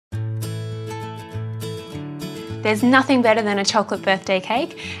There's nothing better than a chocolate birthday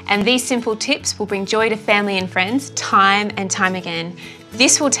cake, and these simple tips will bring joy to family and friends time and time again.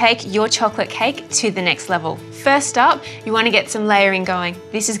 This will take your chocolate cake to the next level. First up, you want to get some layering going.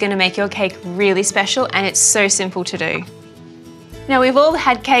 This is going to make your cake really special, and it's so simple to do. Now, we've all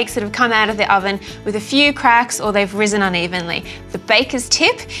had cakes that have come out of the oven with a few cracks or they've risen unevenly. The baker's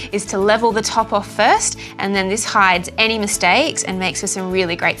tip is to level the top off first, and then this hides any mistakes and makes for some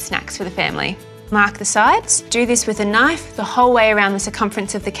really great snacks for the family. Mark the sides. Do this with a knife the whole way around the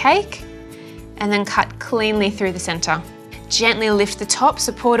circumference of the cake, and then cut cleanly through the center. Gently lift the top,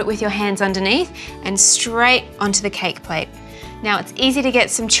 support it with your hands underneath, and straight onto the cake plate. Now, it's easy to get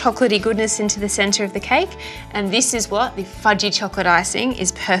some chocolatey goodness into the center of the cake, and this is what the fudgy chocolate icing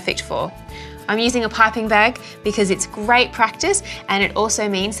is perfect for. I'm using a piping bag because it's great practice, and it also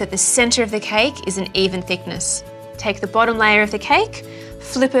means that the center of the cake is an even thickness. Take the bottom layer of the cake,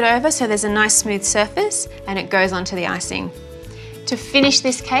 flip it over so there's a nice smooth surface, and it goes onto the icing. To finish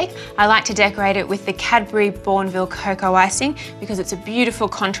this cake, I like to decorate it with the Cadbury Bourneville cocoa icing because it's a beautiful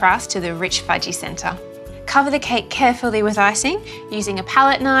contrast to the rich fudgy center. Cover the cake carefully with icing using a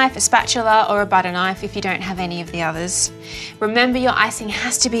palette knife, a spatula, or a butter knife if you don't have any of the others. Remember, your icing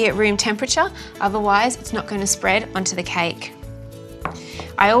has to be at room temperature, otherwise it's not going to spread onto the cake.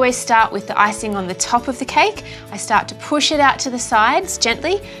 I always start with the icing on the top of the cake. I start to push it out to the sides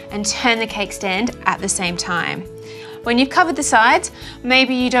gently and turn the cake stand at the same time. When you've covered the sides,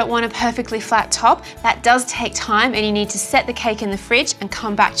 maybe you don't want a perfectly flat top. That does take time, and you need to set the cake in the fridge and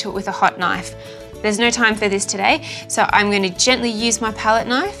come back to it with a hot knife. There's no time for this today, so I'm going to gently use my palette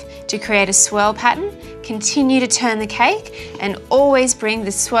knife to create a swirl pattern, continue to turn the cake, and always bring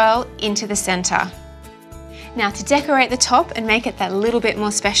the swirl into the center. Now, to decorate the top and make it that little bit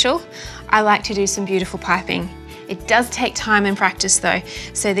more special, I like to do some beautiful piping. It does take time and practice though,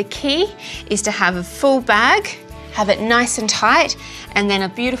 so the key is to have a full bag, have it nice and tight, and then a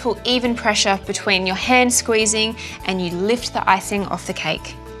beautiful even pressure between your hand squeezing and you lift the icing off the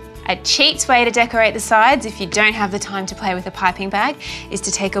cake. A cheats way to decorate the sides if you don't have the time to play with a piping bag is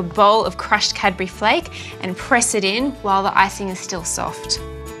to take a bowl of crushed Cadbury flake and press it in while the icing is still soft.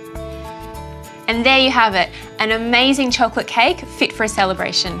 And there you have it, an amazing chocolate cake fit for a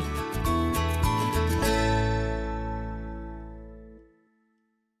celebration.